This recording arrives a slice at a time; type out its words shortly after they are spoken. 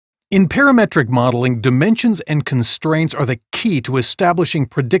In parametric modeling, dimensions and constraints are the key to establishing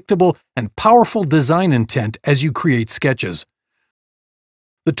predictable and powerful design intent as you create sketches.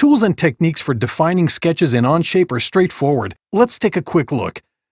 The tools and techniques for defining sketches in Onshape are straightforward. Let's take a quick look.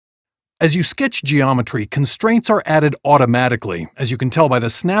 As you sketch geometry, constraints are added automatically, as you can tell by the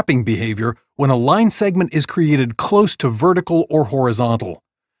snapping behavior when a line segment is created close to vertical or horizontal.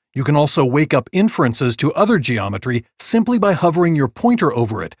 You can also wake up inferences to other geometry simply by hovering your pointer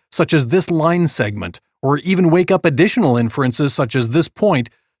over it, such as this line segment, or even wake up additional inferences such as this point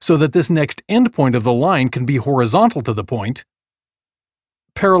so that this next endpoint of the line can be horizontal to the point,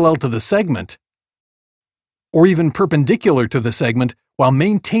 parallel to the segment, or even perpendicular to the segment while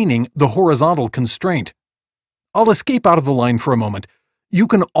maintaining the horizontal constraint. I'll escape out of the line for a moment. You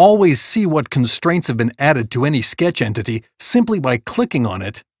can always see what constraints have been added to any sketch entity simply by clicking on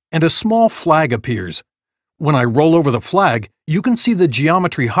it, and a small flag appears. When I roll over the flag, you can see the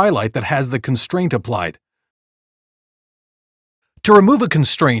geometry highlight that has the constraint applied. To remove a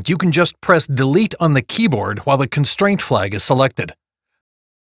constraint, you can just press Delete on the keyboard while the constraint flag is selected.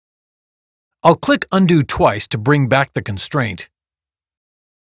 I'll click Undo twice to bring back the constraint.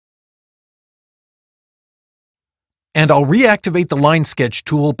 And I'll reactivate the Line Sketch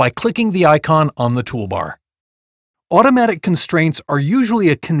tool by clicking the icon on the toolbar. Automatic constraints are usually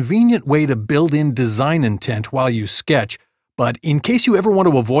a convenient way to build in design intent while you sketch, but in case you ever want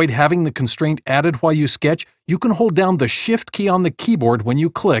to avoid having the constraint added while you sketch, you can hold down the Shift key on the keyboard when you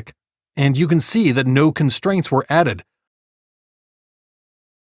click, and you can see that no constraints were added.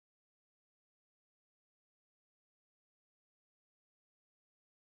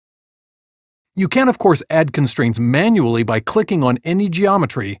 You can, of course, add constraints manually by clicking on any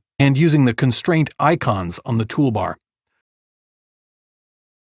geometry and using the constraint icons on the toolbar.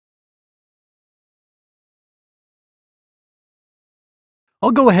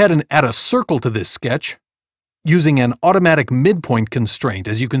 I'll go ahead and add a circle to this sketch, using an automatic midpoint constraint,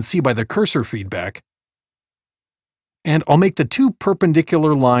 as you can see by the cursor feedback. And I'll make the two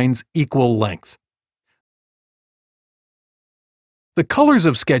perpendicular lines equal length. The colors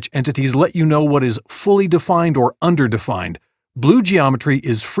of sketch entities let you know what is fully defined or underdefined. Blue geometry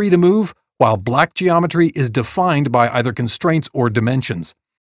is free to move, while black geometry is defined by either constraints or dimensions.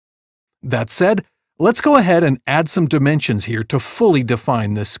 That said, let's go ahead and add some dimensions here to fully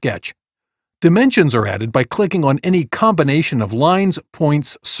define this sketch. Dimensions are added by clicking on any combination of lines,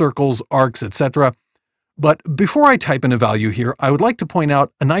 points, circles, arcs, etc. But before I type in a value here, I would like to point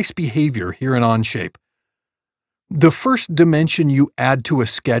out a nice behavior here in Onshape. The first dimension you add to a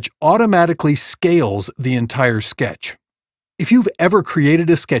sketch automatically scales the entire sketch. If you've ever created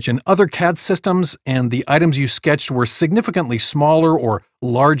a sketch in other CAD systems and the items you sketched were significantly smaller or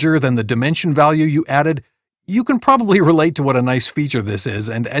larger than the dimension value you added, you can probably relate to what a nice feature this is,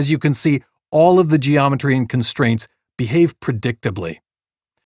 and as you can see, all of the geometry and constraints behave predictably.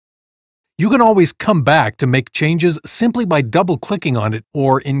 You can always come back to make changes simply by double-clicking on it,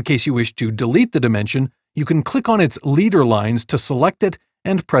 or in case you wish to delete the dimension, you can click on its leader lines to select it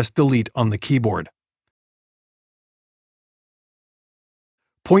and press Delete on the keyboard.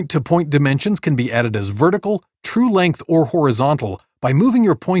 Point-to-point dimensions can be added as vertical, true length, or horizontal by moving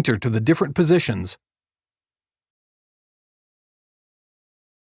your pointer to the different positions.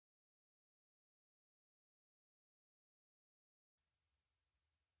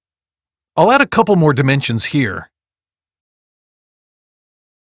 I'll add a couple more dimensions here.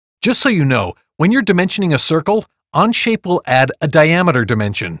 Just so you know, when you're dimensioning a circle, Onshape will add a diameter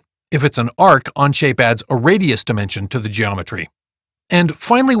dimension. If it's an arc, Onshape adds a radius dimension to the geometry. And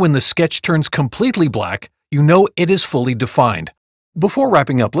finally, when the sketch turns completely black, you know it is fully defined. Before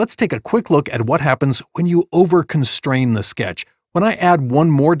wrapping up, let's take a quick look at what happens when you over-constrain the sketch. When I add one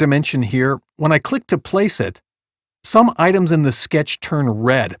more dimension here, when I click to place it, some items in the sketch turn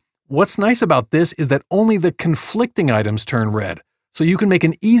red. What's nice about this is that only the conflicting items turn red, so you can make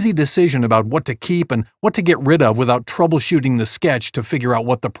an easy decision about what to keep and what to get rid of without troubleshooting the sketch to figure out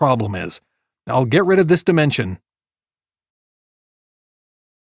what the problem is. I'll get rid of this dimension.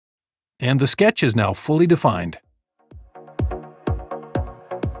 And the sketch is now fully defined.